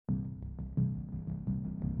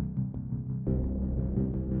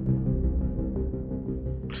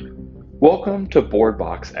Welcome to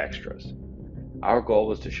Boardbox Extras. Our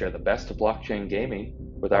goal is to share the best of blockchain gaming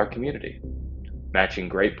with our community, matching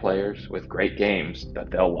great players with great games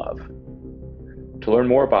that they'll love. To learn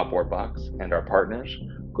more about Boardbox and our partners,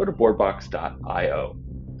 go to boardbox.io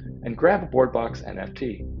and grab a Boardbox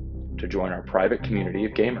NFT to join our private community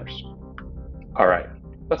of gamers. All right,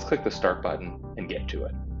 let's click the start button and get to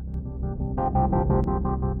it.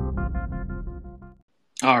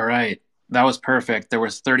 All right. That was perfect. There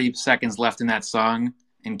was 30 seconds left in that song,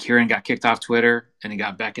 and Kieran got kicked off Twitter, and he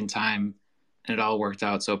got back in time, and it all worked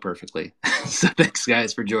out so perfectly. So thanks,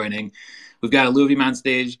 guys, for joining. We've got Illuvium on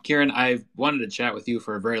stage. Kieran, I've wanted to chat with you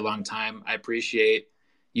for a very long time. I appreciate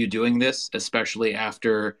you doing this, especially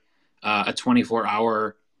after a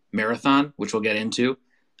 24-hour marathon, which we'll get into.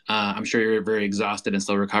 I'm sure you're very exhausted and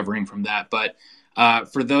still recovering from that, but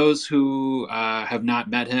for those who have not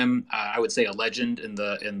met him, I would say a legend in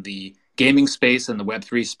the gaming space and the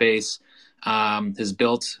Web3 space. Has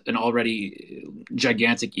built an already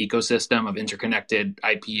gigantic ecosystem of interconnected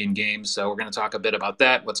IP and games. So we're going to talk a bit about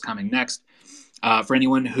that, what's coming next. For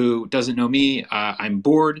anyone who doesn't know me, I'm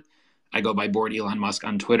Bored. I go by Bored Elon Musk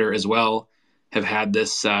on Twitter as well. Have had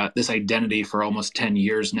this identity for almost 10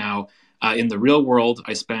 years now. In the real world,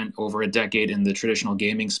 I spent over a decade in the traditional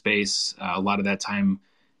gaming space, a lot of that time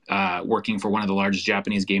working for one of the largest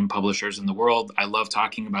Japanese game publishers in the world. I love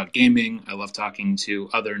talking about gaming. I love talking to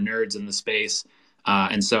other nerds in the space.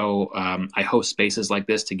 And so I host spaces like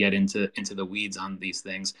this to get into the weeds on these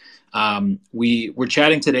things. We're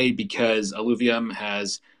chatting today because Illuvium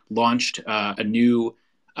has launched a new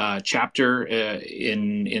chapter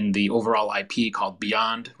in the overall IP called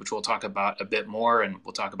Beyond, which we'll talk about a bit more, and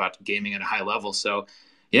we'll talk about gaming at a high level. So,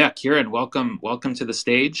 yeah, Kieran, welcome to the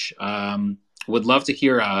stage. Would love to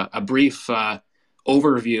hear a brief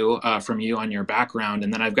overview from you on your background,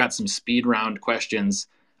 and then I've got some speed round questions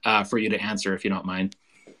for you to answer, if you don't mind.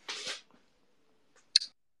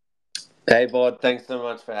 Hey, Bod, thanks so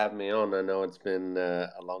much for having me on. I know it's been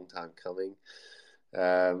a long time coming.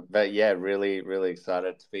 But yeah, really, really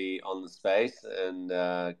excited to be on the space and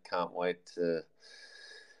can't wait to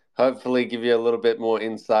hopefully give you a little bit more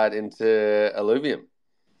insight into Illuvium.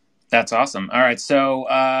 That's awesome. All right. So,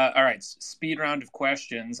 speed round of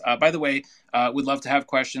questions. By the way, we'd love to have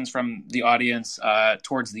questions from the audience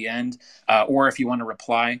towards the end, or if you want to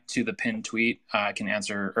reply to the pinned tweet, I can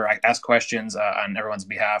answer or ask questions on everyone's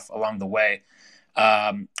behalf along the way.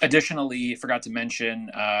 Additionally, forgot to mention,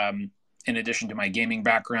 in addition to my gaming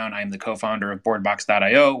background, I am the co-founder of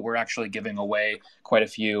boardbox.io. We're actually giving away quite a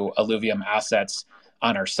few Illuvium assets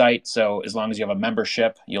on our site. So as long as you have a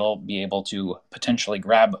membership, you'll be able to potentially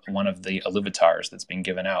grab one of the Illuvatars that's being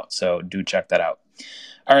given out. So do check that out.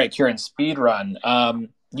 All right, Kieran, speed run.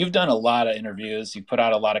 You've done a lot of interviews. You've put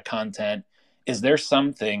out a lot of content. Is there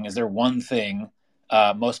one thing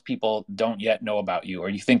most people don't yet know about you, or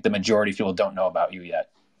you think the majority of people don't know about you yet?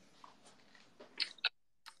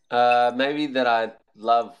 Maybe that I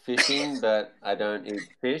love fishing, but I don't eat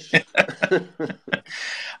fish.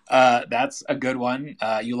 That's a good one.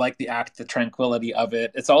 You like the tranquility of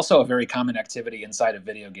it. It's also a very common activity inside of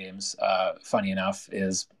video games. Funny enough,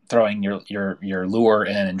 is throwing your lure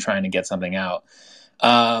in and trying to get something out.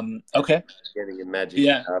 Okay. Getting a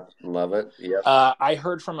magic cup. Love it. Yep. I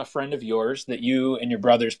heard from a friend of yours that you and your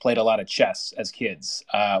brothers played a lot of chess as kids.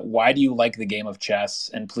 Why do you like the game of chess?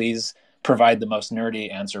 And please provide the most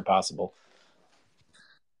nerdy answer possible.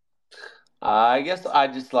 I guess I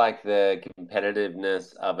just like the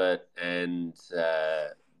competitiveness of it and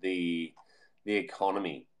the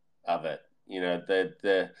economy of it. You know,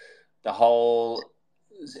 the whole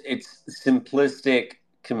its simplistic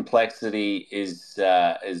complexity is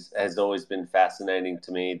has always been fascinating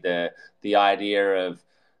to me. The idea of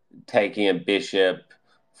taking a bishop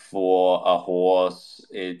for a horse,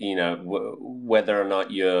 whether or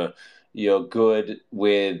not you're good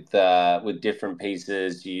with different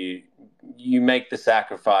pieces, you make the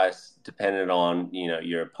sacrifice dependent on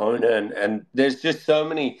your opponent, and there's just so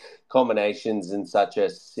many combinations in such a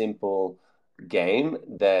simple game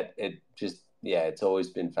that it's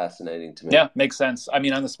always been fascinating to me. Yeah, makes sense. I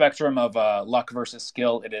mean, on the spectrum of luck versus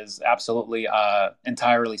skill, it is absolutely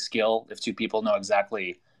entirely skill if two people know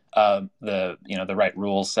exactly the right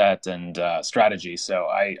rule set and strategy. So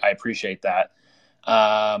I appreciate that.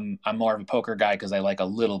 I'm more of a poker guy because I like a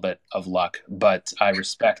little bit of luck, but I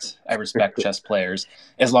respect chess players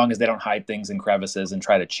as long as they don't hide things in crevices and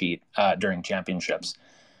try to cheat during championships.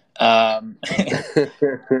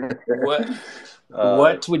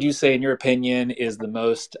 What would you say, in your opinion, is the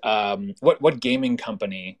most what gaming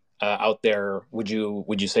company out there would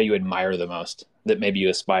you say you admire the most, that maybe you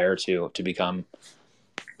aspire to become?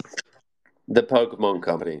 The Pokemon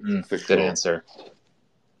Company, for Good sure. answer.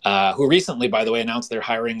 Who recently, by the way, announced they're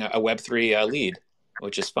hiring a Web3 lead,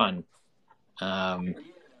 which is fun.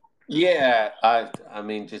 Yeah, I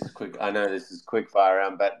mean, just quick. I know this is quick fire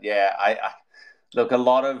round, but yeah, I look a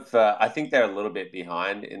lot of. I think they're a little bit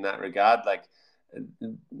behind in that regard. Like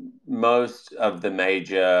most of the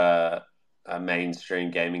major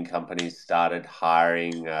mainstream gaming companies started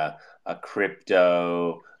hiring a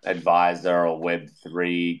crypto advisor or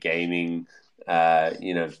Web3 gaming,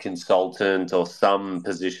 consultant or some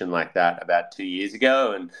position like that about 2 years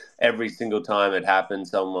ago. And every single time it happened,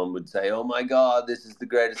 someone would say, "Oh my God, this is the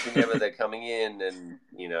greatest thing ever. They're coming in." And,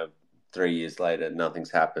 3 years later,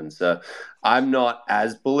 nothing's happened. So I'm not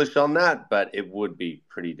as bullish on that, but it would be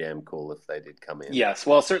pretty damn cool if they did come in. Yes,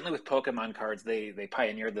 well, certainly with Pokemon cards, they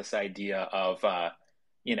pioneered this idea of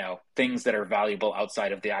things that are valuable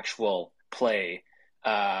outside of the actual play.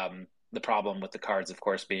 The problem with the cards, of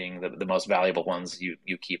course, being the most valuable ones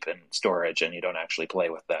you keep in storage and you don't actually play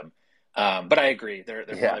with them. But I agree, they're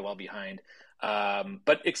Yeah. probably well behind.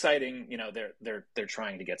 But exciting, they're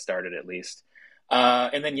trying to get started at least.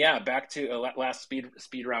 And then, yeah, back to a last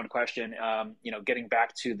speed round question. Getting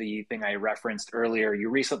back to the thing I referenced earlier, you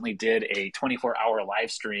recently did a 24-hour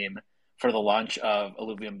live stream for the launch of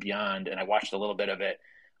Illuvium Beyond, and I watched a little bit of it.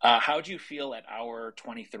 How do you feel at hour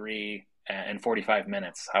 23 and 45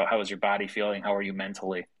 minutes? How is your body feeling? How are you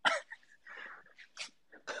mentally?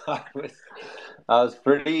 I was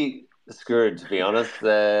pretty screwed, to be honest.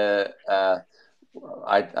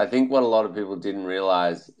 I think what a lot of people didn't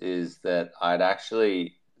realize is that I'd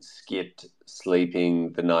actually skipped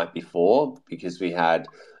sleeping the night before because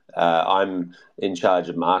I'm in charge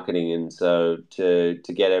of marketing, and so to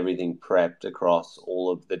get everything prepped across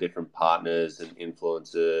all of the different partners and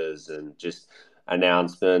influencers and just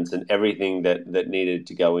announcements and everything that needed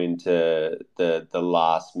to go into the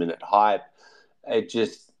last minute hype. It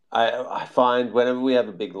just I find whenever we have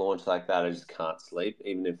a big launch like that, I just can't sleep,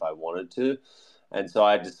 even if I wanted to. And so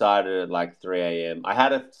I decided at like 3 a.m. I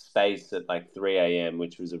had a space at like 3 a.m.,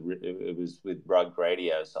 which was it was with Rug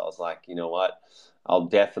Radio. So I was like, you know what, I'll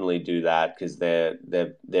definitely do that because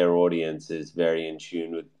their audience is very in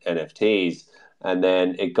tune with NFTs. And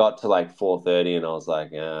then it got to like 4:30, and I was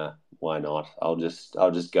like, why not? I'll just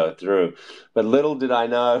go through. But little did I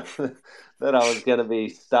know that I was going to be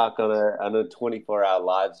stuck on a 24-hour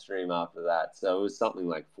live stream after that. So it was something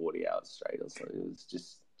like 40 hours straight or something. It was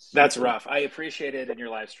just That's stupid. rough. I appreciated in your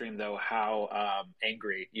live stream though how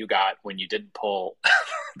angry you got when you didn't pull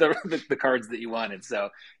the cards that you wanted. So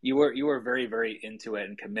you were very very into it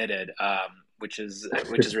and committed, which is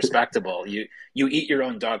respectable. You eat your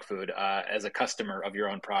own dog food as a customer of your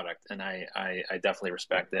own product, and I definitely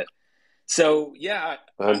respect it. So yeah,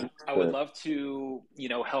 I would 100%. love to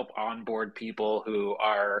help onboard people who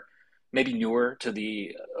are maybe newer to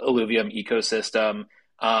the Illuvium ecosystem.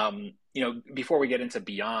 Before we get into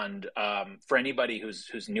Beyond, for anybody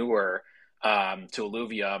who's newer to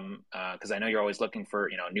Illuvium, because I know you're always looking for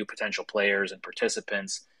new potential players and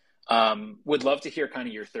participants. Would love to hear kind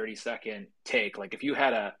of your 30-second take. Like if you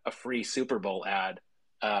had a free Super Bowl ad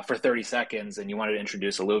for 30 seconds and you wanted to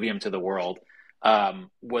introduce Illuvium to the world,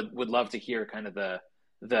 would love to hear kind of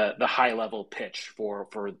the high level pitch for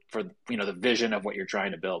the vision of what you're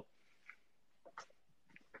trying to build.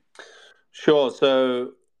 Sure.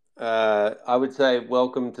 So I would say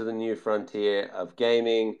welcome to the new frontier of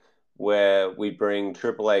gaming, where we bring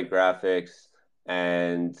AAA graphics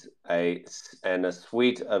and a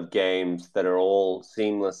suite of games that are all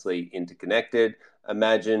seamlessly interconnected.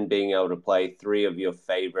 Imagine being able to play three of your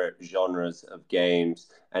favorite genres of games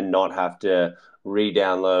and not have to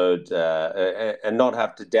re-download and not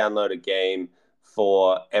have to download a game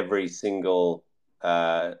for every single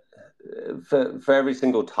for every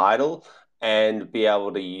single title, and be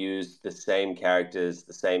able to use the same characters,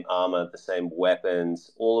 the same armor, the same weapons,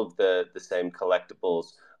 all of the same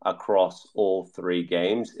collectibles across all three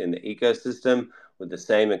games in the ecosystem with the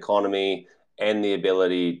same economy and the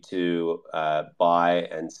ability to buy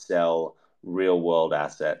and sell real world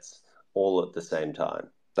assets all at the same time.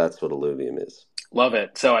 That's what Illuvium is. Love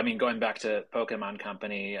it. So, I mean, going back to Pokemon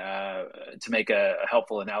Company, to make a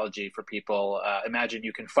helpful analogy for people, imagine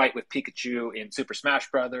you can fight with Pikachu in Super Smash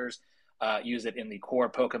Brothers, use it in the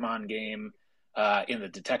core Pokemon game, in the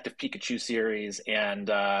Detective Pikachu series, and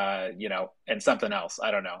and something else.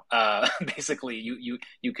 I don't know. Basically, you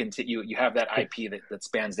have that IP that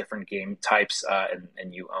spans different game types,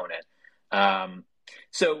 and you own it.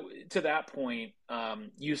 So to that point,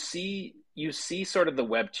 you see sort of the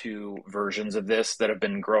Web 2 versions of this that have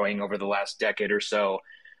been growing over the last decade or so.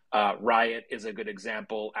 Riot is a good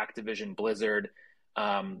example, Activision Blizzard.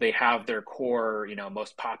 They have their core,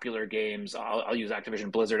 most popular games. I'll use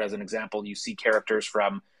Activision Blizzard as an example. You see characters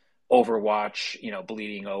from Overwatch,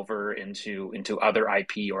 bleeding over into other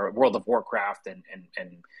IP or World of Warcraft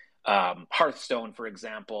and Hearthstone, for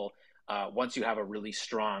example. Once you have a really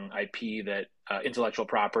strong IP that intellectual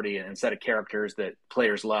property and set of characters that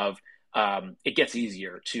players love, it gets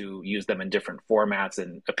easier to use them in different formats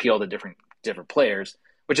and appeal to different players,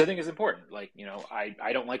 which I think is important. Like,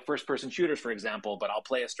 I don't like first person shooters, for example, but I'll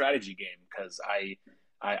play a strategy game because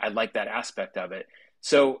I like that aspect of it.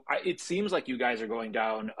 So it seems like you guys are going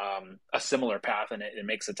down a similar path, and it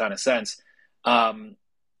makes a ton of sense. Um,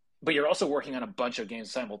 but you're also working on a bunch of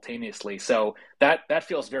games simultaneously, so that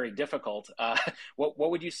feels very difficult. What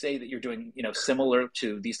would you say that you're doing, similar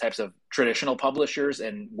to these types of traditional publishers,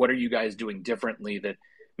 and what are you guys doing differently that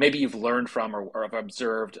maybe you've learned from or have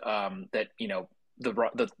observed that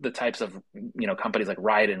the types of companies like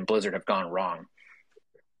Riot and Blizzard have gone wrong?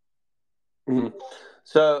 Mhm.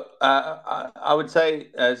 So I would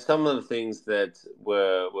say some of the things that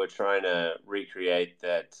we're trying to recreate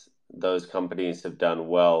that those companies have done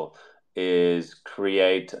well is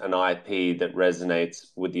create an IP that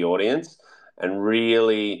resonates with the audience and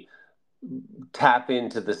really tap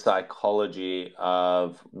into the psychology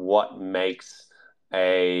of what makes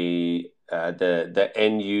the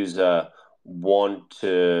end user want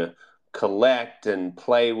to collect and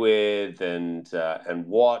play with and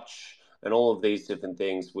watch and all of these different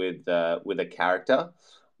things with a character.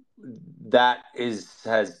 That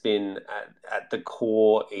has been at the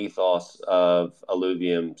core ethos of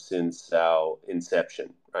Illuvium since our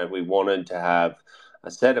inception. Right, we wanted to have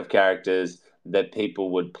a set of characters that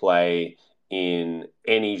people would play in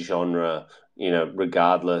any genre,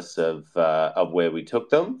 regardless of where we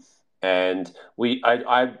took them. And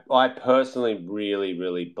I personally really,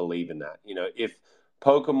 really believe in that. If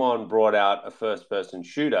Pokemon brought out a first person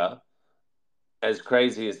shooter, as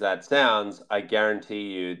crazy as that sounds, I guarantee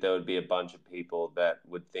you there would be a bunch of people that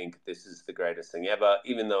would think this is the greatest thing ever,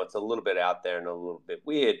 even though it's a little bit out there and a little bit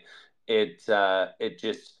weird. It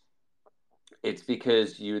just it's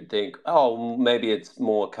because you would think, oh, maybe it's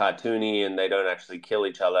more cartoony and they don't actually kill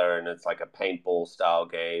each other and it's like a paintball style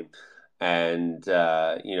game. And,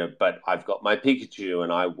 but I've got my Pikachu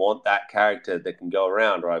and I want that character that can go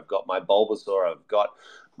around, or I've got my Bulbasaur, I've got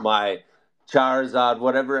my Charizard,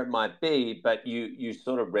 whatever it might be. But you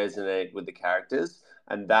sort of resonate with the characters.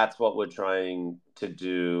 And that's what we're trying to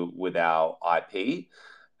do with our IP.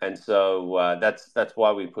 And so that's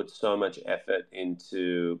why we put so much effort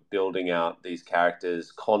into building out these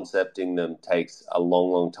characters. Concepting them takes a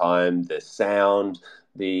long, long time. The sound,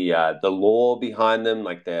 the lore behind them,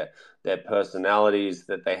 like their personalities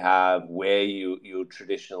that they have, where you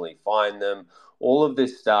traditionally find them, all of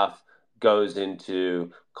this stuff goes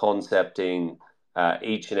into concepting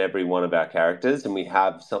each and every one of our characters, and we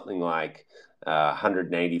have something like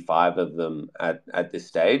 185 of them at this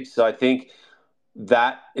stage. So I think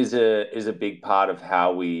that is a big part of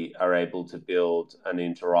how we are able to build an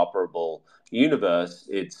interoperable universe.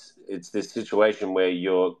 It's this situation where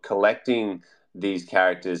you're collecting these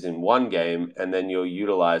characters in one game and then you're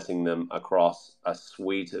utilizing them across a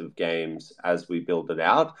suite of games as we build it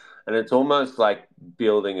out. And it's almost like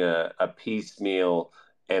building a piecemeal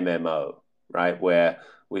MMO, right? Where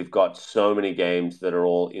we've got so many games that are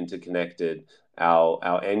all interconnected.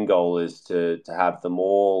 Our end goal is to have them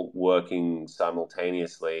all working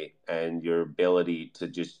simultaneously, and your ability to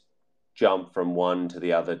just jump from one to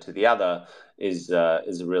the other is a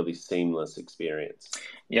really seamless experience.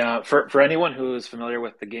 Yeah, for anyone who's familiar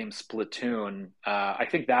with the game Splatoon, I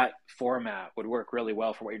think that format would work really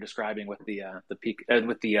well for what you're describing with the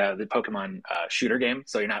Pokemon shooter game.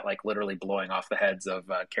 So you're not like literally blowing off the heads of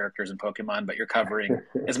characters in Pokemon, but you're covering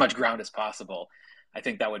as much ground as possible. I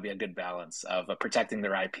think that would be a good balance of protecting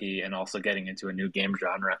their IP and also getting into a new game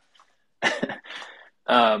genre.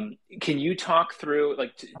 Can you talk through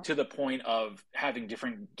like to the point of having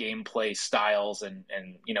different gameplay styles and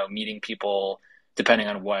meeting people depending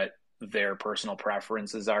on what their personal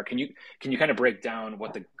preferences are? Can you kind of break down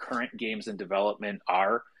what the current games in development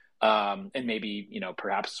are, and maybe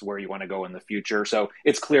perhaps where you want to go in the future? So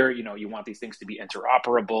it's clear you want these things to be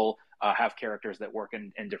interoperable, have characters that work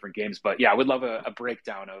in different games. But yeah, I would love a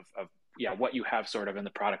breakdown of yeah what you have sort of in the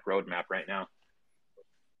product roadmap right now.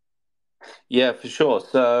 Yeah, for sure.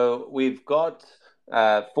 So we've got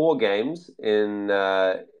four games in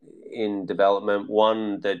development.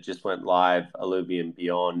 One that just went live, Illuvium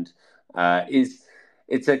Beyond, is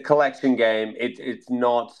it's a collection game. It's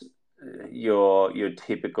not your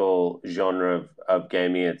typical genre of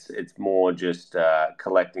gaming. It's more just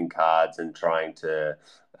collecting cards and trying to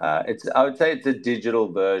I would say it's a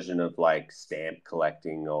digital version of like stamp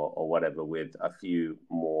collecting or whatever, with a few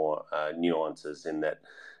more nuances in that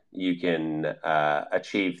you can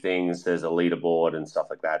achieve things. There's a leaderboard and stuff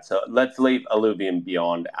like that. So let's leave Illuvium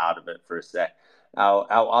Beyond out of it for a sec. Our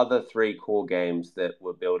other three core games that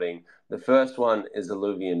we're building. The first one is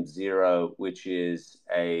Illuvium Zero, which is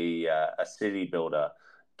a city builder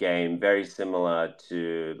game, very similar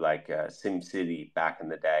to like SimCity back in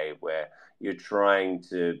the day, where you're trying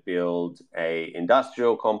to build a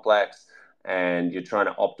industrial complex and you're trying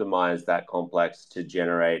to optimize that complex to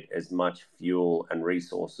generate as much fuel and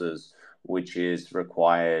resources, which is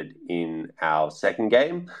required in our second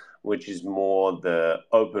game, which is more the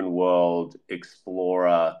open world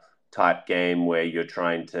explorer type game where you're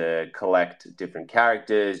trying to collect different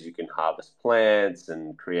characters. You can harvest plants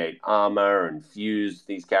and create armor and fuse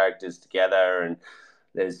these characters together. And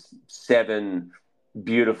there's 7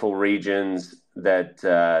 beautiful regions that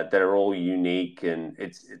are all unique, and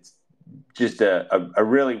it's just a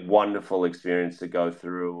really wonderful experience to go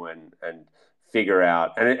through and figure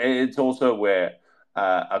out. And it's also where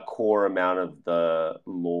a core amount of the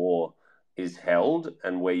lore is held,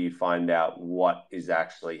 and where you find out what is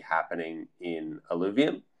actually happening in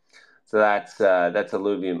Illuvium. So that's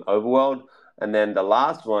Illuvium Overworld. And then the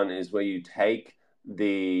last one is where you take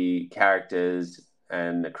the characters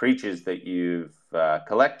and the creatures that you've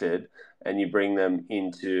collected, and you bring them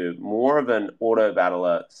into more of an auto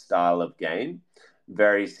battler style of game,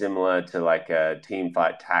 very similar to like a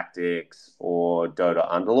Teamfight Tactics or Dota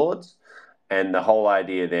Underlords. And the whole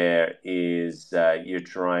idea there is you're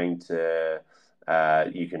trying to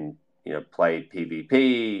you can play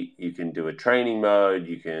PvP, you can do a training mode,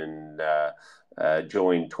 you can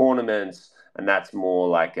join tournaments, and that's more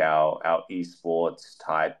like our esports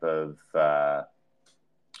type of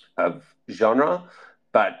genre.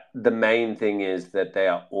 But the main thing is that they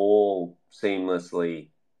are all seamlessly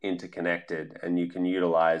interconnected, and you can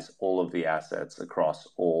utilize all of the assets across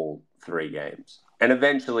all 3 games, and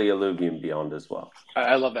eventually Illuvium Beyond as well.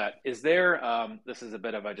 I love that. Is there, this is a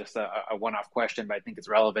bit of just a one-off question, but I think it's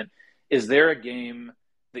relevant. Is there a game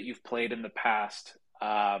that you've played in the past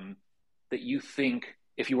that you think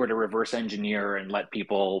if you were to reverse engineer and let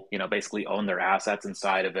people, basically own their assets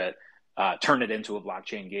inside of it, turn it into a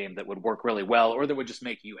blockchain game that would work really well, or that would just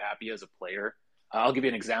make you happy as a player? I'll give you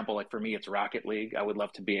an example. Like for me, it's Rocket League. I would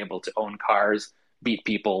love to be able to own cars, beat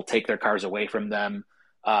people, take their cars away from them,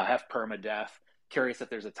 have permadeath. Curious if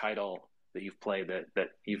there's a title that you've played that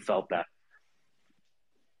you felt that.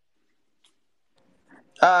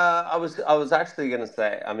 I was actually going to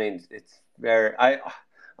say, I mean, it's very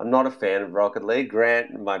I'm not a fan of Rocket League.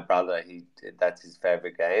 Grant, my brother, that's his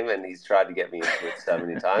favorite game, and he's tried to get me into it so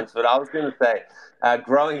many times. But I was going to say,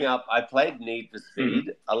 growing up, I played Need for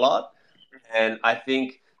Speed a lot, and I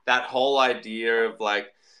think that whole idea of like,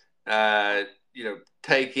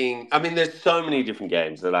 taking. I mean, there's so many different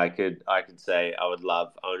games that I could say I would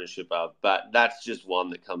love ownership of, but that's just one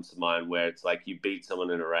that comes to mind where it's like you beat someone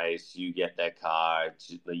in a race, you get their car,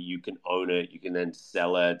 you can own it, you can then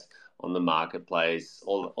sell it on the marketplace,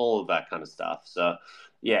 all of that kind of stuff. So,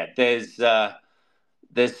 yeah, there's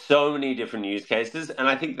so many different use cases, and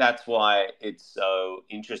I think that's why it's so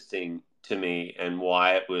interesting to me, and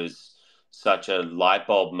why it was such a light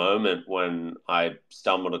bulb moment when I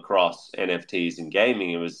stumbled across NFTs in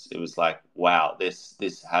gaming. It was like, wow, this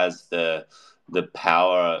has the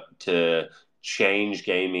power to change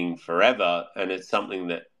gaming forever, and it's something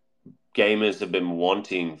that gamers have been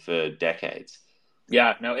wanting for decades.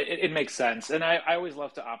 Yeah, no, it makes sense. And I always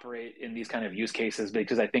love to operate in these kind of use cases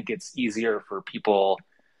because I think it's easier for people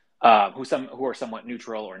who are somewhat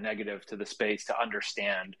neutral or negative to the space to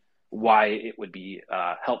understand why it would be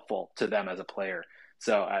helpful to them as a player.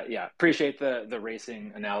 So yeah, appreciate the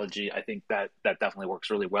racing analogy. I think that definitely works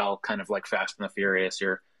really well. Kind of like Fast and the Furious.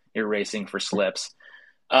 You're racing for slips.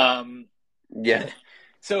 Yeah.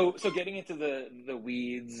 So getting into the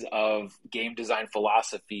weeds of game design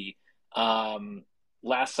philosophy.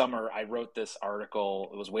 Last summer, I wrote this article.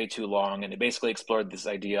 It was way too long, and it basically explored this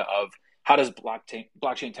idea of how does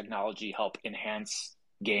blockchain technology help enhance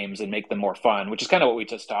games and make them more fun, which is kind of what we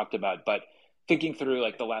just talked about. But thinking through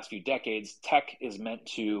like the last few decades, tech is meant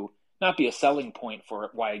to not be a selling point for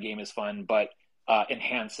why a game is fun, but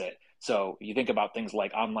enhance it. So you think about things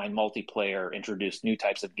like online multiplayer, introduce new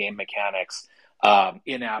types of game mechanics,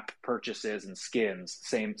 in-app purchases and skins,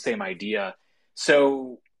 same idea.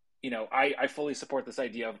 So I fully support this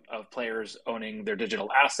idea of players owning their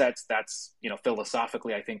digital assets. That's,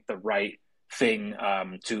 philosophically, I think the right thing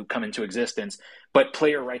to come into existence. But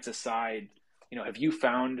player rights aside, have you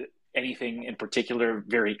found anything in particular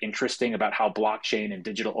very interesting about how blockchain and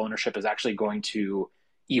digital ownership is actually going to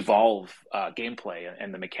evolve gameplay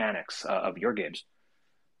and the mechanics of your games?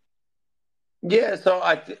 Yeah, so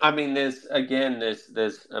I mean, there's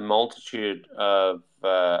a multitude of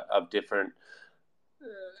different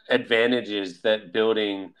advantages that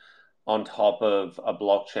building on top of a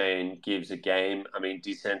blockchain gives a game. I mean,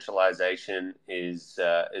 decentralization is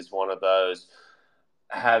one of those.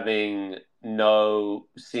 Having no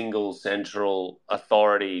single central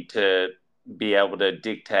authority to be able to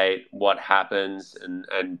dictate what happens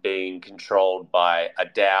and being controlled by a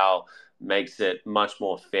DAO makes it much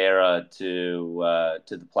more fairer to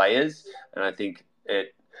the players. And I think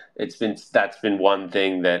that's been one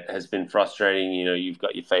thing that has been frustrating. You know, you've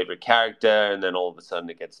got your favorite character, and then all of a sudden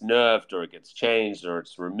it gets nerfed, or it gets changed, or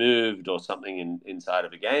it's removed, or something inside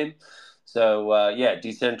of a game. So yeah,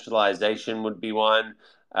 decentralization would be one.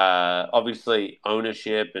 Obviously,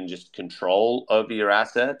 ownership and just control over your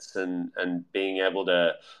assets, and being able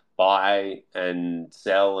to buy and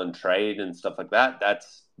sell and trade and stuff like that.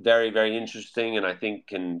 That's very, very interesting, and I think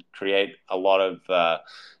can create a lot of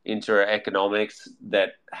inter-economics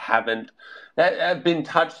that have been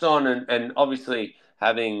touched on, and obviously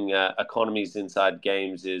having economies inside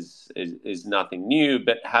games is nothing new,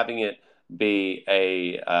 but having it be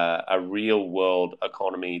a real world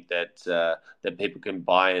economy that people can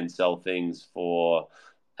buy and sell things for,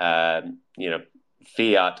 fiat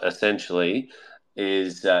essentially,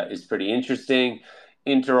 is pretty interesting.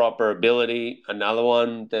 Interoperability, another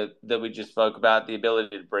one that we just spoke about, the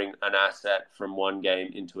ability to bring an asset from one game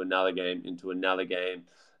into another game into another game.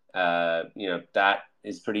 That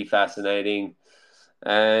is pretty fascinating.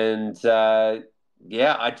 And and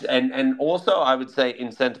also I would say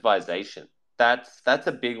incentivization. That's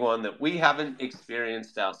a big one that we haven't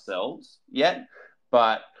experienced ourselves yet,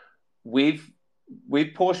 but we've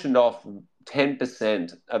we've portioned off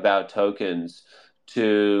 10% of our tokens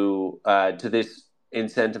to this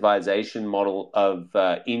incentivization model of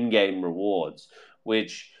in-game rewards,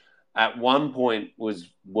 which at one point was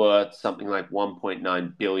worth something like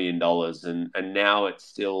 $1.9 billion dollars, and now it's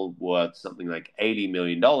still worth something like $80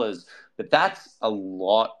 million. But that's a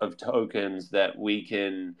lot of tokens that we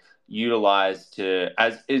can utilize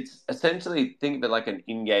as it's essentially, think of it like an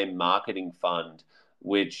in-game marketing fund,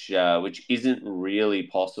 which isn't really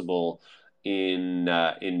possible in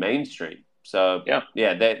mainstream. So Yeah.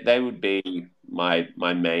 yeah, they would be my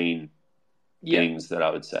main Yeah. things that I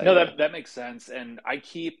would say. No, Yeah. that makes sense. And I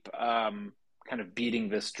keep kind of beating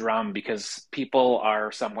this drum because people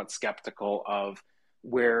are somewhat skeptical of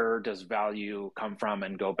where does value come from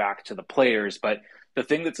and go back to the players. But the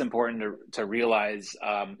thing that's important to realize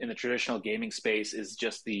in the traditional gaming space is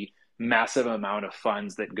just the massive amount of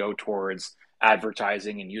funds that go towards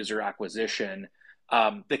advertising and user acquisition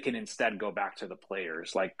that can instead go back to the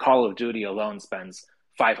players. Like Call of Duty alone spends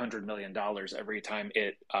 $500 million every time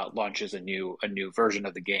it launches a new version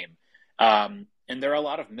of the game. And there are a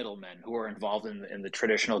lot of middlemen who are involved in the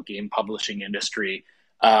traditional game publishing industry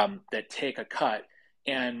that take a cut.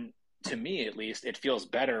 And to me, at least, it feels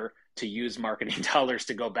better to use marketing dollars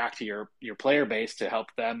to go back to your player base to help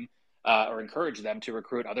them or encourage them to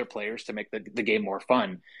recruit other players to make the game more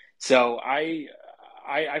fun. So I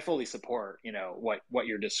fully support what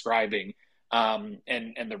you're describing. And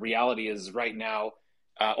the reality is right now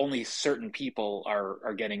only certain people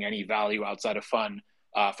are getting any value outside of fun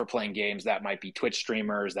for playing games. That might be Twitch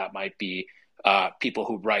streamers, that might be people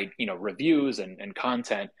who write reviews and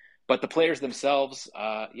content. But the players themselves,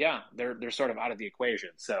 yeah, they're sort of out of the equation.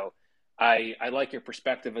 So I like your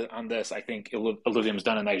perspective on this. I think Illuvium's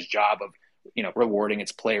done a nice job of rewarding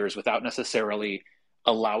its players without necessarily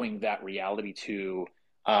allowing that reality to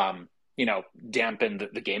um, dampen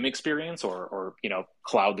the game experience or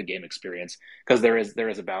cloud the game experience because there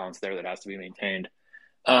is a balance there that has to be maintained.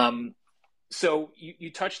 Um, so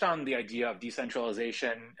you touched on the idea of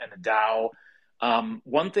decentralization and the DAO.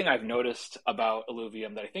 One thing I've noticed about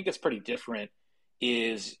Illuvium that I think is pretty different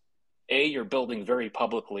is you're building very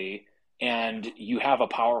publicly, and you have a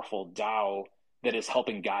powerful DAO that is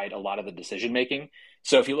helping guide a lot of the decision making.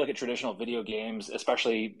 So if you look at traditional video games,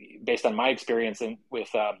 especially based on my experience with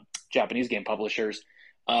Japanese game publishers,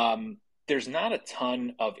 there's not a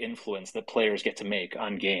ton of influence that players get to make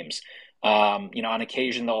on games. On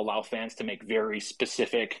occasion, they'll allow fans to make very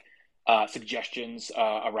specific suggestions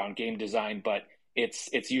around game design, but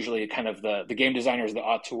it's usually kind of the game designers, the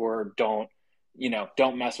auteur, don't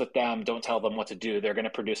mess with them, don't tell them what to do. They're going to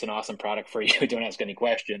produce an awesome product for you. Don't ask any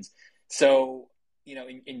questions. So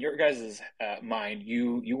in your guys' mind,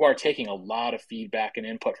 you are taking a lot of feedback and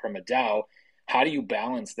input from a DAO. how do you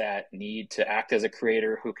balance that need to act as a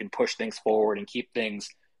creator who can push things forward and keep things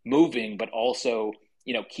moving, but also,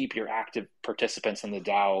 keep your active participants in the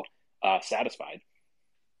DAO satisfied?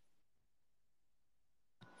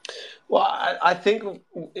 Well, I think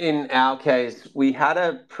in our case, we had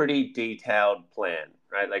a pretty detailed plan,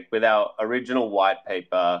 right? Like with our original white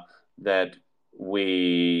paper that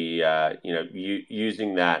we,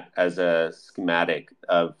 using that as a schematic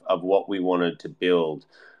of what we wanted to build,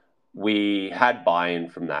 we had buy-in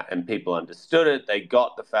from that and people understood it. They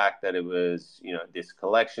got the fact that it was, this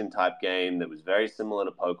collection type game that was very similar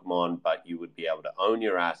to Pokemon, but you would be able to own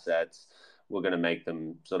your assets. We're going to make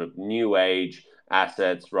them sort of new age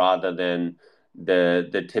assets rather than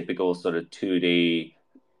the typical sort of 2D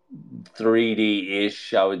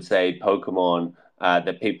 3D-ish, I would say, Pokemon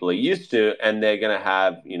that people are used to, and they're going to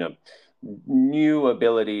have, new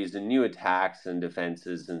abilities and new attacks and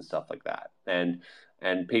defenses and stuff like that.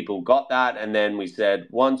 And people got that, and then we said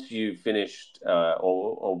once you've finished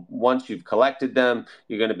or once you've collected them,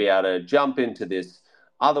 you're going to be able to jump into this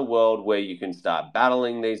other world where you can start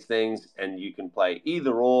battling these things, and you can play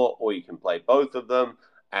either or you can play both of them,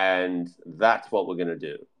 and that's what we're going to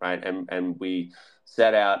do, right? And we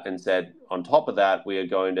set out and said, on top of that, we are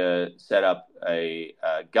going to set up a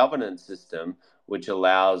governance system which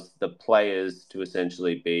allows the players to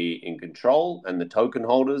essentially be in control and the token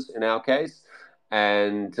holders in our case,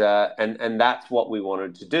 and that's what we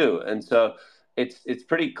wanted to do. And so it's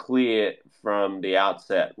pretty clear from the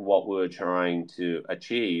outset what we were trying to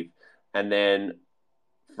achieve, and then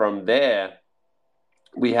from there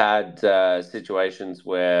we had situations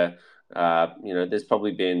where there's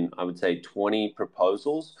probably been, I would say, 20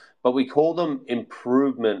 proposals, but we call them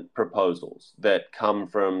improvement proposals that come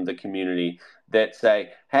from the community that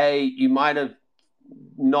say, hey, you might have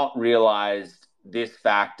not realized this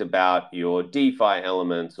fact about your DeFi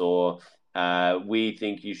elements, or we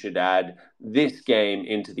think you should add this game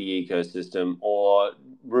into the ecosystem, or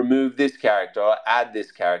remove this character, or add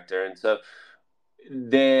this character. And so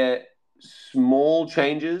they're small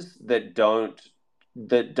changes that don't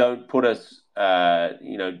put us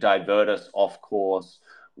divert us off course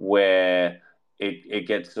where it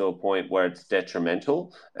gets to a point where it's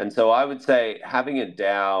detrimental. And so I would say having a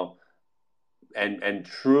DAO and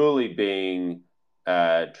truly being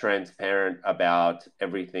transparent about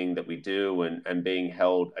everything that we do, and being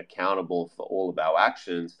held accountable for all of our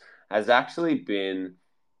actions has actually been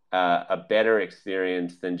a better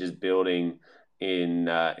experience than just building in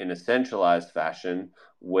a centralized fashion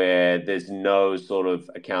where there's no sort of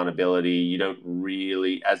accountability. You don't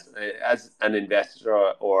really, as an investor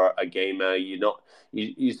or a gamer,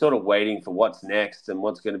 you're sort of waiting for what's next and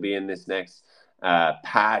what's going to be in this next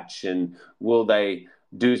patch, and will they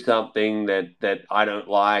do something that I don't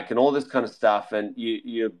like, and all this kind of stuff, and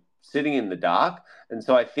you're sitting in the dark. And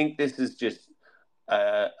so I think this is just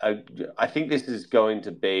I think this is going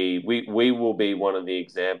to be, we will be one of the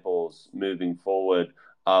examples moving forward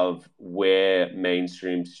of where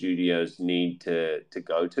mainstream studios need to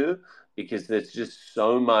go to, because there's just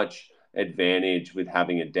so much advantage with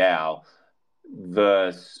having a DAO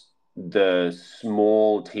versus the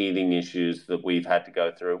small teething issues that we've had to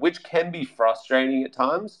go through, which can be frustrating at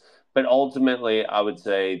times. But ultimately, I would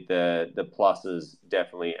say the pluses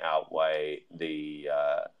definitely outweigh the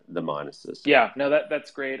minuses. Yeah, no,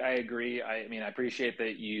 that's great. I agree. I mean, I appreciate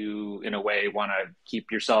that you, in a way, want to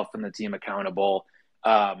keep yourself and the team accountable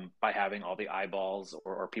by having all the eyeballs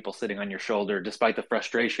or people sitting on your shoulder, despite the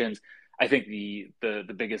frustrations. I think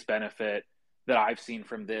the biggest benefit that I've seen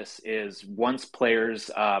from this is once players,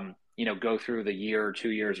 go through the year or 2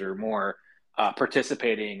 years or more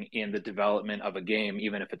participating in the development of a game,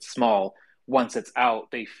 even if it's small, once it's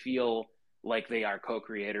out, they feel like they are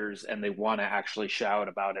co-creators and they want to actually shout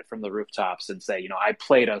about it from the rooftops and say, I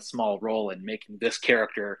played a small role in making this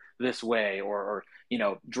character this way, or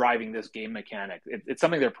driving this game mechanic. It's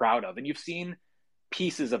something they're proud of. And you've seen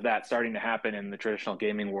pieces of that starting to happen in the traditional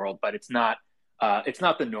gaming world, but it's not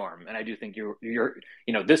the norm. And I do think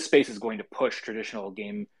this space is going to push traditional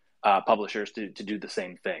game publishers to do the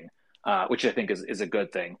same thing, which I think is a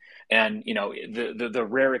good thing. And the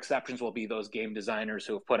rare exceptions will be those game designers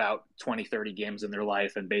who have put out 20, 30 games in their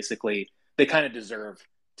life, and basically they kind of deserve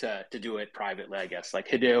to do it privately, I guess. Like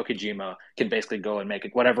Hideo Kojima can basically go and make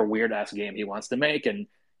whatever weird ass game he wants to make, and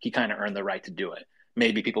he kind of earned the right to do it.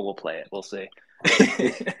 Maybe people will play it. We'll see.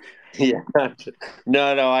 Yeah.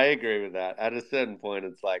 No, I agree with that. At a certain point,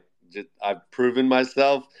 it's like, just I've proven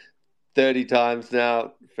myself 30 times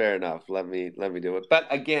now. Fair enough. Let me do it. But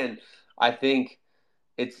again, I think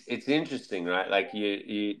it's interesting, right? Like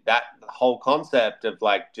you that whole concept of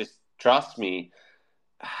like, just trust me.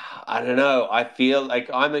 I don't know. I feel like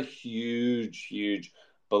I'm a huge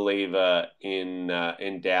believer in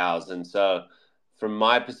DAOs, and so from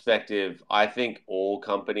my perspective, I think all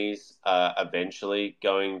companies are eventually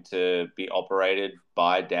going to be operated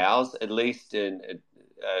by DAOs, at least in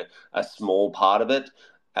a small part of it,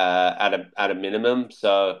 at a minimum.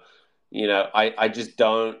 So, I just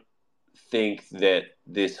don't think that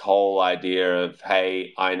this whole idea of,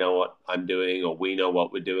 hey, I know what I'm doing, or we know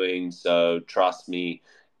what we're doing, so trust me,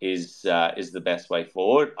 is the best way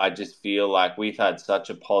forward. I just feel like we've had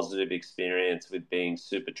such a positive experience with being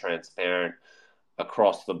super transparent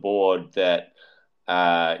across the board that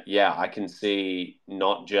yeah, I can see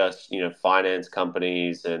not just finance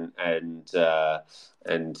companies and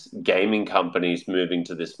gaming companies moving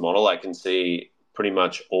to this model. I can see pretty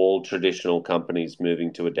much all traditional companies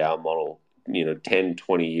moving to a DAO model, 10,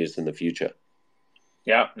 20 years in the future.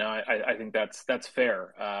 Yeah, no, I think that's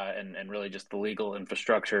fair, and really just the legal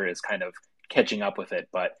infrastructure is kind of catching up with it,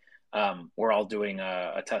 but we're all doing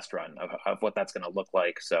a test run of what that's going to look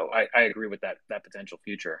like. So I agree with that potential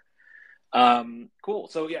future. Cool.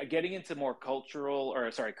 So yeah, getting into more cultural or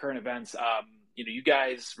sorry, current events. You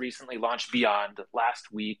guys recently launched Beyond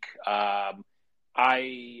last week. I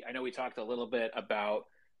know we talked a little bit about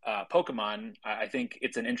Pokemon. I think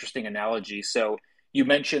it's an interesting analogy. So you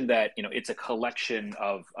mentioned that it's a collection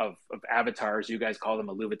of avatars. You guys call them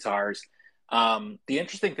Illuvatars. The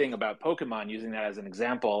interesting thing about Pokemon, using that as an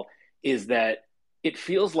example, is that it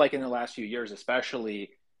feels like in the last few years, especially,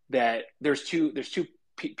 that there's two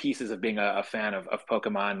pieces of being a fan of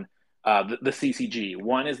Pokemon, the CCG.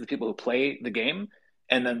 One is the people who play the game,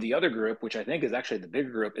 and then the other group, which I think is actually the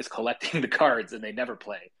bigger group, is collecting the cards and they never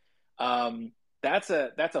play. Um, that's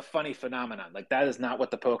a funny phenomenon. Like that is not what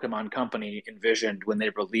the Pokemon Company envisioned when they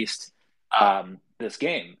released this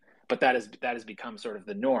game, but that has become sort of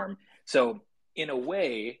the norm. So in a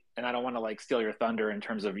way, and I don't want to like steal your thunder in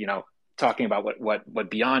terms of talking about what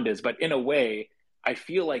Beyond is, but in a way, I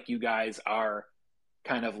feel like you guys are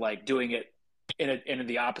kind of like doing it in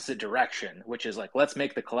the opposite direction, which is like let's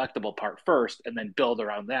make the collectible part first and then build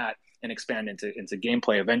around that and expand into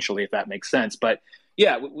gameplay eventually, if that makes sense. But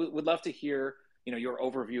yeah, would love to hear your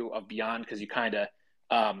overview of Beyond, because you kind of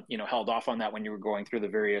held off on that when you were going through the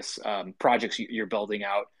various projects you're building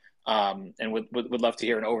out, and would love to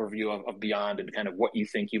hear an overview of Beyond and kind of what you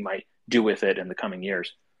think you might do with it in the coming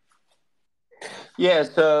years. Yeah,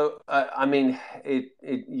 so I mean,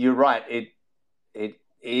 you're right. It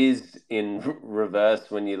is in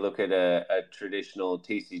reverse when you look at a traditional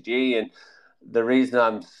TCG, and the reason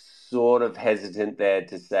I'm sort of hesitant there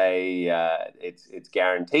to say it's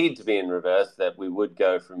guaranteed to be in reverse, that we would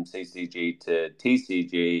go from CCG to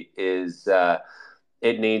TCG, is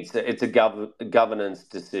it's a governance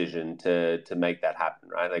decision to make that happen,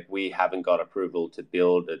 right? Like we haven't got approval to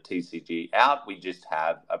build a TCG out. We just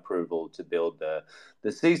have approval to build the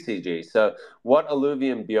CCG. So what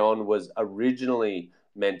Illuvium Beyond was originally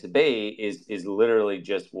meant to be is literally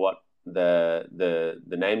just what the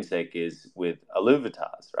namesake is with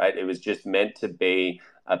Illuvatars, right? It was just meant to be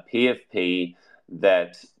a PFP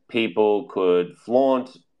that people could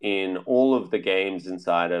flaunt in all of the games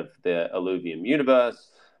inside of the Illuvium universe,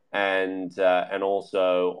 and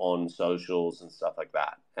also on socials and stuff like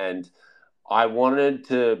that. And I wanted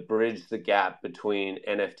to bridge the gap between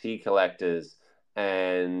NFT collectors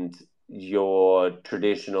and your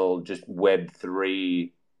traditional just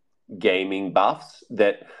Web3 gaming buffs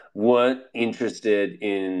that weren't interested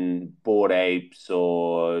in Bored Apes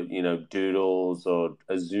or Doodles or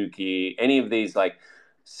Azuki, any of these like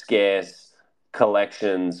scarce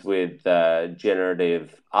collections with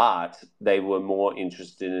generative art. They were more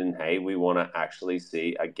interested in, hey, we want to actually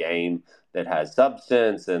see a game that has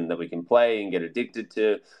substance and that we can play and get addicted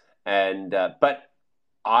to. And but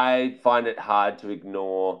I find it hard to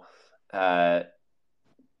ignore uh,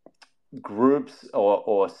 groups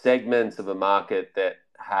or segments of a market that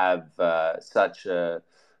have such a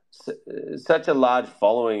large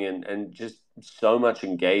following, and just so much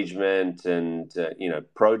engagement, and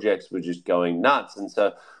projects were just going nuts. And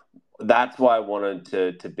so that's why I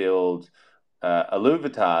wanted to build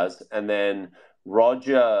Illuvatars. And then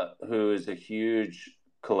Roger, who is a huge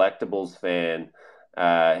collectibles fan,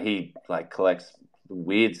 he like collects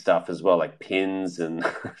weird stuff as well, like pins, and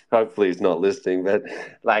hopefully he's not listening, but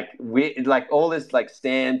like weird, like all this like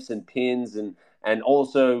stamps and pins, and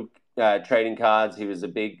also trading cards. He was a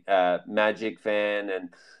big Magic fan,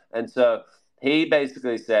 and so he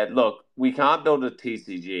basically said, look, we can't build a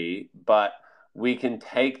TCG, but we can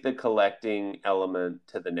take the collecting element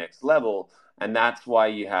to the next level. And that's why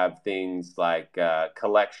you have things like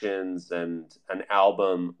collections and an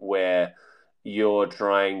album where you're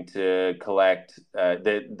trying to collect.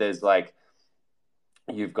 There's like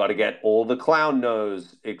you've got to get all the clown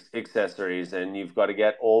nose accessories, and you've got to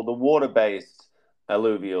get all the water-based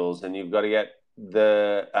alluvials, and you've got to get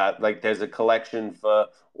the like there's a collection for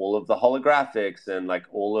all of the holographics and like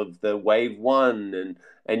all of the wave one,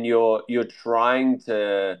 and you're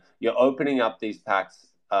opening up these packs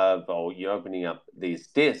of, or you're opening up these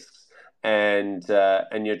discs, and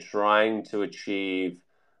you're trying to achieve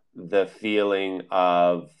the feeling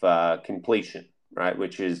of completion, right?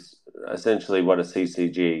 Which is essentially what a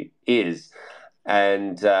CCG is,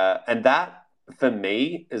 and that for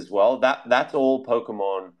me as well. That's all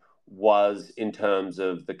Pokemon was in terms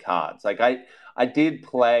of the cards. Like I did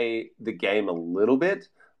play the game a little bit,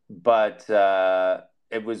 but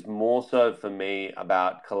it was more so for me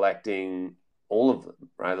about collecting all of them,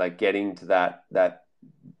 right? Like getting to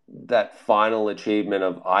that final achievement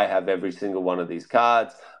of I have every single one of these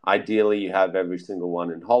cards. Ideally, you have every single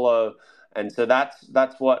one in Hollow, and so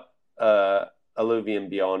that's what Illuvium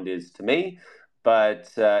Beyond is to me. But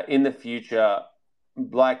in the future,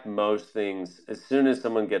 like most things, as soon as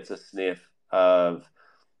someone gets a sniff of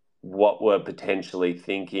what we're potentially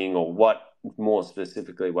thinking, or what more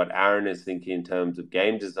specifically what Aaron is thinking in terms of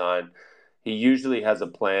game design, he usually has a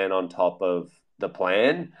plan on top of the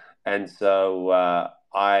plan. And so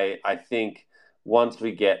I think once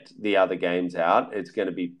we get the other games out, it's going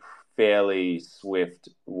to be fairly swift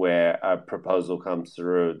where a proposal comes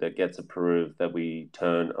through that gets approved that we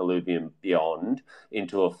turn Illuvium Beyond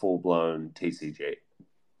into a full-blown TCG.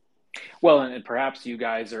 Well, and perhaps you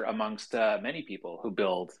guys are amongst many people who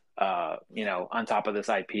build, on top of this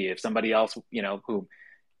IP. If somebody else, who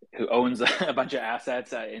owns a bunch of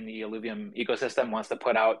assets in the Illuvium ecosystem wants to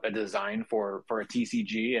put out a design for a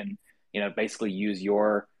TCG, and basically use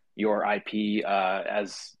your IP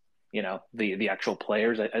as the actual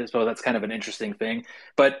players. I suppose that's kind of an interesting thing,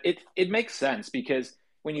 but it makes sense because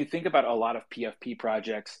when you think about a lot of PFP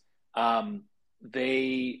projects,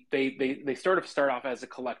 they sort of start off as a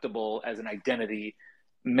collectible, as an identity.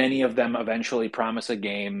 Many of them eventually promise a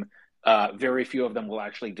game. Very few of them will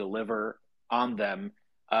actually deliver on them.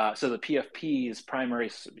 So the PFP's primary,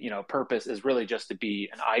 purpose is really just to be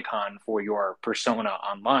an icon for your persona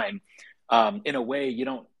online. In a way, you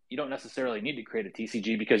don't necessarily need to create a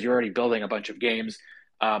TCG because you're already building a bunch of games.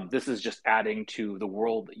 This is just adding to the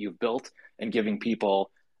world that you've built and giving people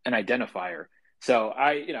an identifier. So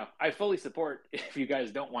I fully support if you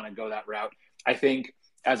guys don't want to go that route. I think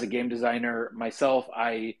as a game designer myself,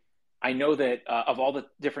 I know that of all the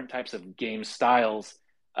different types of game styles,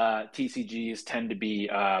 TCGs tend to be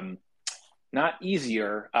not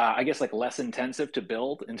easier, I guess like less intensive to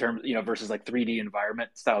build in terms, versus like 3D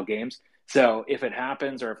environment style games. So if it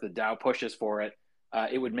happens or if the DAO pushes for it,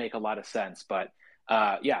 it would make a lot of sense. But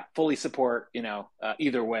yeah, fully support,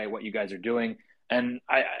 either way what you guys are doing. And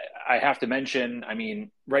I have to mention, I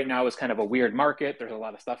mean, right now is kind of a weird market. There's a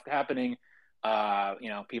lot of stuff happening.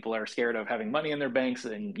 People are scared of having money in their banks,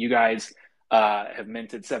 and you guys have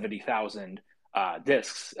minted 70,000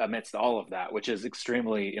 discs amidst all of that, which is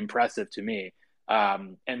extremely impressive to me.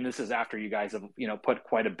 And this is after you guys have, put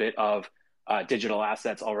quite a bit of digital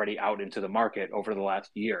assets already out into the market over the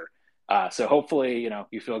last year. So hopefully,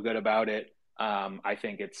 you feel good about it. I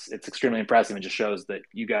think it's extremely impressive and just shows that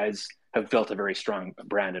you guys have built a very strong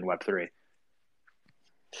brand in Web3.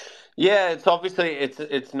 Yeah, it's obviously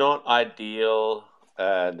it's not ideal,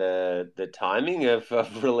 the timing of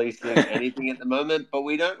releasing anything at the moment, but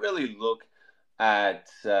we don't really look at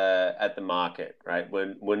the market, right?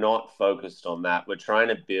 We're not focused on that. We're trying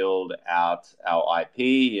to build out our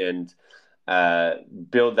IP and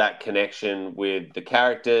build that connection with the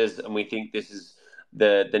characters, and we think this is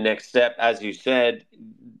the next step. As you said,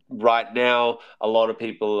 right now, a lot of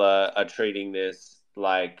people are treating this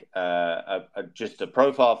like just a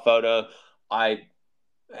profile photo. I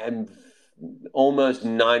am almost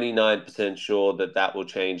 99% sure that will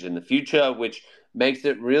change in the future, which makes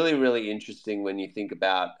it really, really interesting when you think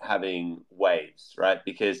about having waves, right?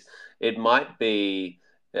 Because it might be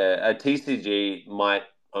a TCG might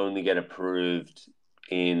only get approved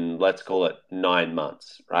in, let's call it 9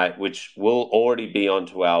 months, right? Which will already be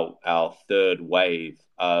onto our third wave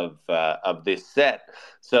of this set.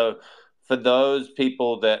 So for those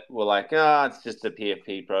people that were like, it's just a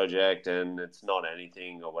PFP project and it's not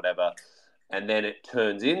anything or whatever, and then it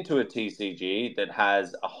turns into a TCG that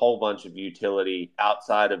has a whole bunch of utility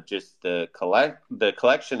outside of just the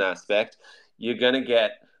collection aspect, you're going to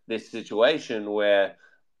get this situation where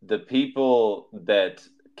the people that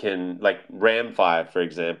can, like Ramfire, for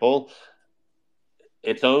example,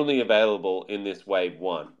 it's only available in this wave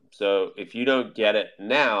one. So if you don't get it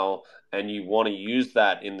now and you want to use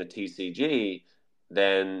that in the TCG,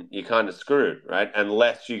 then you're kind of screwed, right?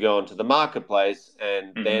 Unless you go into the marketplace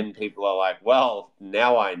and Mm-hmm. then people are like, well,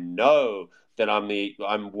 now I know that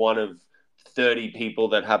I'm one of 30 people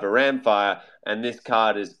that have a Ramfire, and this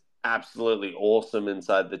card is absolutely awesome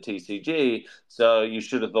inside the TCG. So you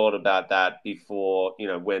should have thought about that before,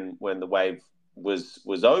 when the wave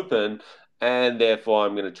was open, and therefore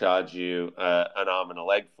I'm going to charge you an arm and a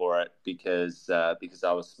leg for it because I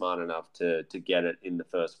was smart enough to get it in the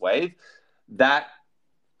first wave. That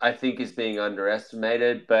I think is being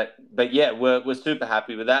underestimated, but yeah, we're super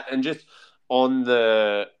happy with that. And just on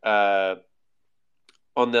the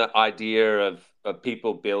idea of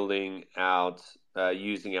people building out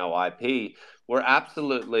using our IP, we're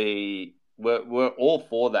all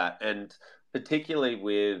for that, and particularly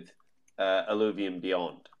with Illuvium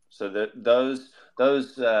Beyond. So those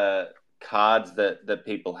cards that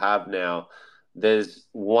people have now. There's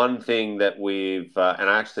one thing that we've and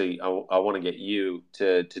actually I want to get you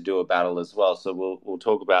to do a battle as well. So we'll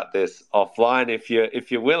talk about this offline if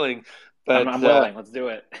you're willing. But I'm willing. Let's do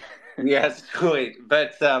it. yes, sweet.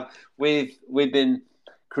 But we've been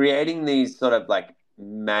creating these sort of like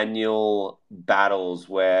manual battles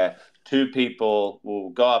where two people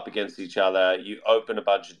will go up against each other. You open a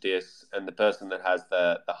bunch of discs, and the person that has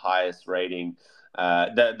the highest rating,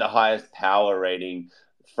 the highest power rating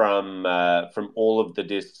from all of the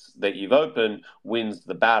discs that you've opened wins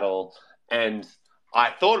the battle. And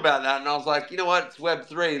I thought about that and I was like, you know what? It's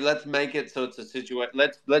Web3. Let's make it so it's a situation.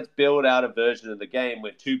 Let's build out a version of the game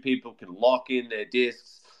where two people can lock in their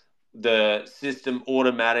discs. The system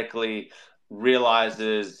automatically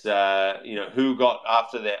realizes, who got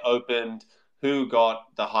after they're opened, who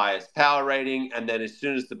got the highest power rating, and then as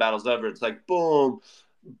soon as the battle's over, it's like boom,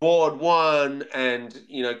 board one, and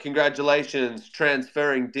congratulations,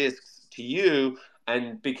 transferring discs to you,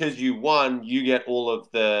 and because you won, you get all of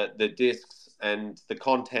the discs and the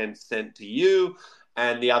content sent to you,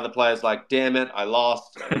 and the other player's like, damn it, I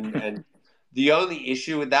lost. And the only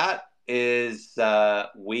issue with that is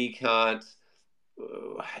we can't.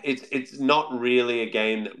 It's not really a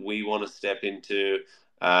game that we want to step into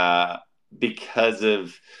uh, because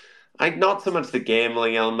of like not so much the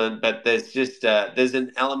gambling element, but there's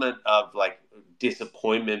an element of like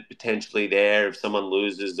disappointment potentially there if someone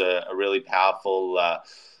loses a really powerful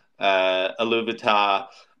Illuvitar,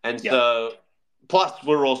 and Yep. so plus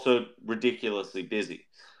we're also ridiculously busy.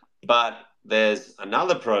 But there's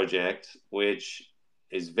another project which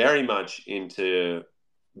is very much into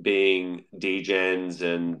being degens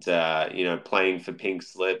and playing for pink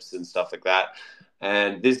slips and stuff like that.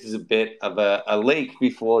 And this is a bit of a leak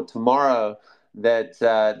before tomorrow that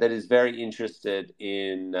is very interested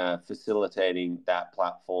in facilitating that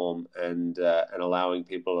platform and allowing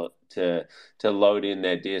people to load in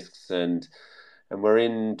their discs, and we're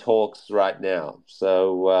in talks right now.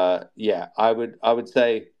 So yeah, I would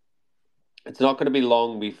say it's not going to be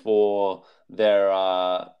long before there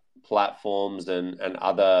are platforms and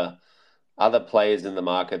other players in the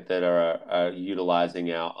market that are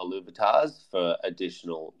utilizing our Illuvitars for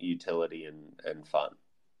additional utility and fun.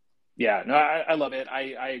 Yeah, no, I love it.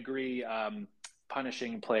 I agree.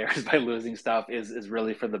 Punishing players by losing stuff is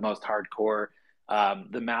really for the most hardcore.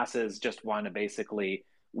 The masses just want to basically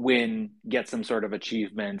win, get some sort of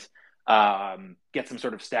achievement, get some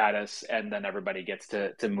sort of status, and then everybody gets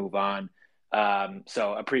to move on.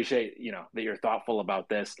 So appreciate that you're thoughtful about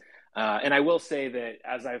this. And I will say that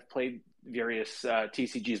as I've played various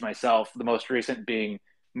TCGs myself, the most recent being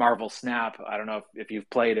Marvel Snap. I don't know if you've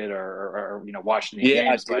played it or watched any Yeah, I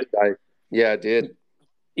games, but did. Yeah, I did.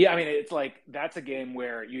 yeah, I mean it's like that's a game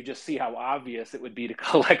where you just see how obvious it would be to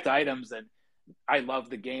collect items, and I love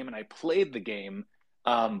the game and I played the game,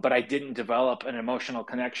 but I didn't develop an emotional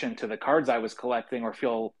connection to the cards I was collecting or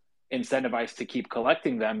feel incentivized to keep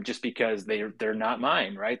collecting them just because they're not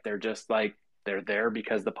mine, right? They're just like they're there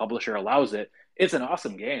because the publisher allows it. It's an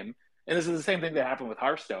awesome game. And this is the same thing that happened with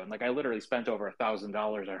Hearthstone. Like I literally spent over $1,000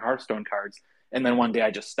 on Hearthstone cards, and then one day I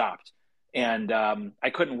just stopped, and I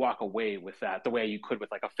couldn't walk away with that the way you could with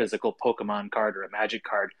like a physical Pokemon card or a Magic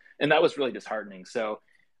card, and that was really disheartening. So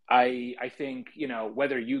I think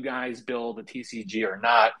whether you guys build a TCG or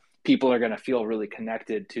not, people are going to feel really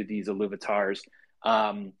connected to these Illuvitars,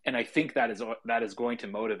 and I think that is going to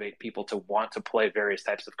motivate people to want to play various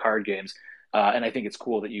types of card games. And I think it's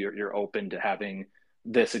cool that you're open to having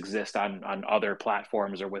this exist on other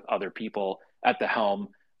platforms or with other people at the helm.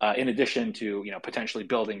 In addition to potentially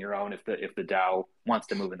building your own if the DAO wants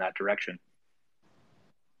to move in that direction.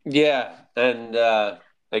 Yeah, and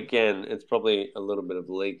again, it's probably a little bit of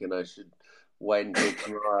a leak, and I should wait until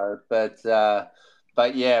tomorrow.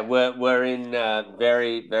 But yeah, we're in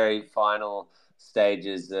very very final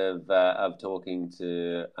stages of talking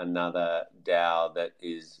to another DAO that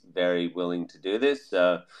is very willing to do this.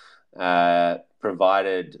 So,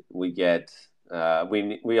 provided we get.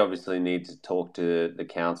 We obviously need to talk to the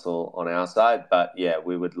council on our side, but yeah,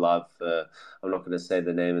 we would love. I'm not going to say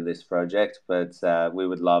the name of this project, but we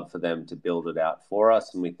would love for them to build it out for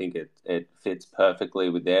us, and we think it fits perfectly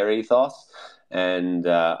with their ethos. And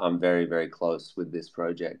I'm very very close with this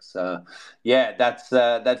project. So yeah, that's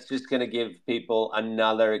just going to give people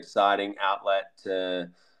another exciting outlet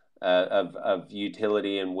of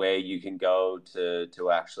utility and where you can go to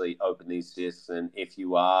actually open these discs. And if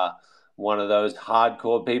you are one of those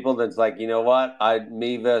hardcore people that's like, you know what,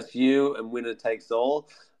 me versus you, and winner takes all,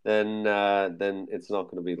 then it's not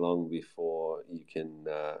going to be long before you can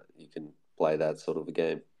play that sort of a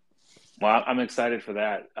game. Well, I'm excited for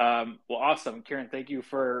that. Well, awesome, Kieran. Thank you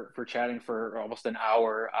for chatting for almost an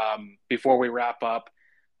hour. Before we wrap up,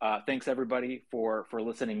 thanks everybody for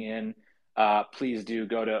listening in. Please do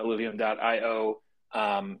go to illuvium.io.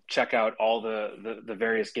 Check out all the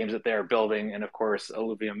various games that they're building, and of course,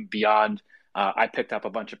 Illuvium Beyond. I picked up a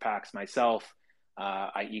bunch of packs myself.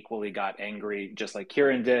 I equally got angry, just like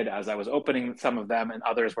Kieran did, as I was opening some of them, and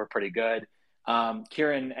others were pretty good.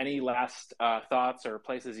 Kieran, any last thoughts or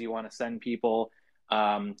places you want to send people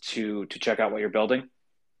to check out what you're building?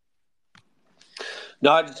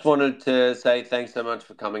 No, I just wanted to say thanks so much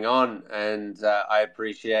for coming on, and I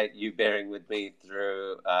appreciate you bearing with me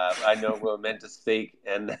through. I know we were meant to speak,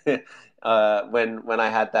 and when I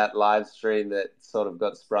had that live stream, that sort of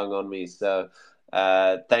got sprung on me. So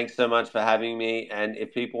thanks so much for having me. And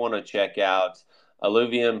if people want to check out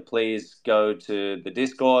Illuvium, please go to the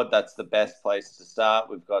Discord. That's the best place to start.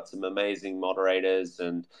 We've got some amazing moderators,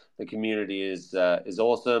 and the community is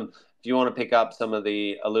awesome. If you want to pick up some of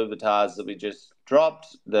the Illuvatars that we just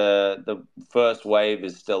dropped, the first wave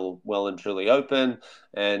is still well and truly open,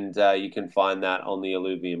 and you can find that on the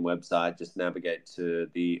Illuvium website. Just navigate to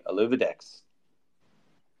the Illuvidex.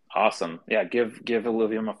 Awesome. Yeah, give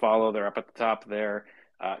Illuvium a follow. They're up at the top there.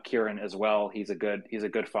 Kieran as well. He's a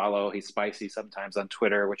good follow. He's spicy sometimes on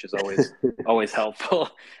Twitter, which is always helpful.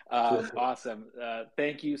 Awesome.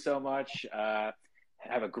 Thank you so much.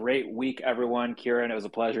 Have a great week, everyone. Kieran, it was a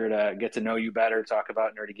pleasure to get to know you better, talk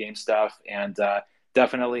about nerdy game stuff, and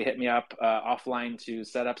definitely hit me up offline to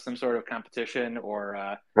set up some sort of competition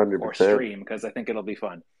or 100%. stream, because I think it'll be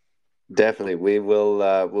fun. Definitely, we will.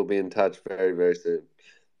 We'll be in touch very very soon.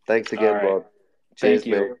 Thanks again, All right. Bob. Cheers, Thank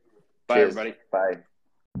you. mate. Bye, Cheers. everybody. Bye.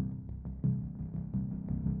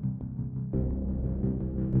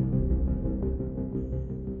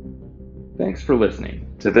 Thanks for listening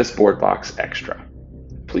to this Board Box Extra.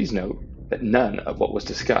 Please note that none of what was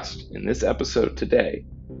discussed in this episode today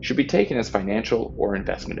should be taken as financial or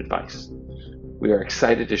investment advice. We are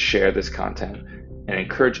excited to share this content and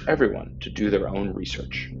encourage everyone to do their own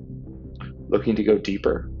research. Looking to go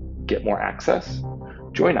deeper, get more access?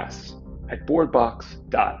 Join us at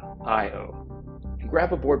boardbox.io and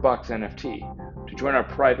grab a BoardBox NFT to join our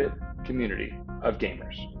private community of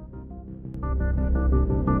gamers.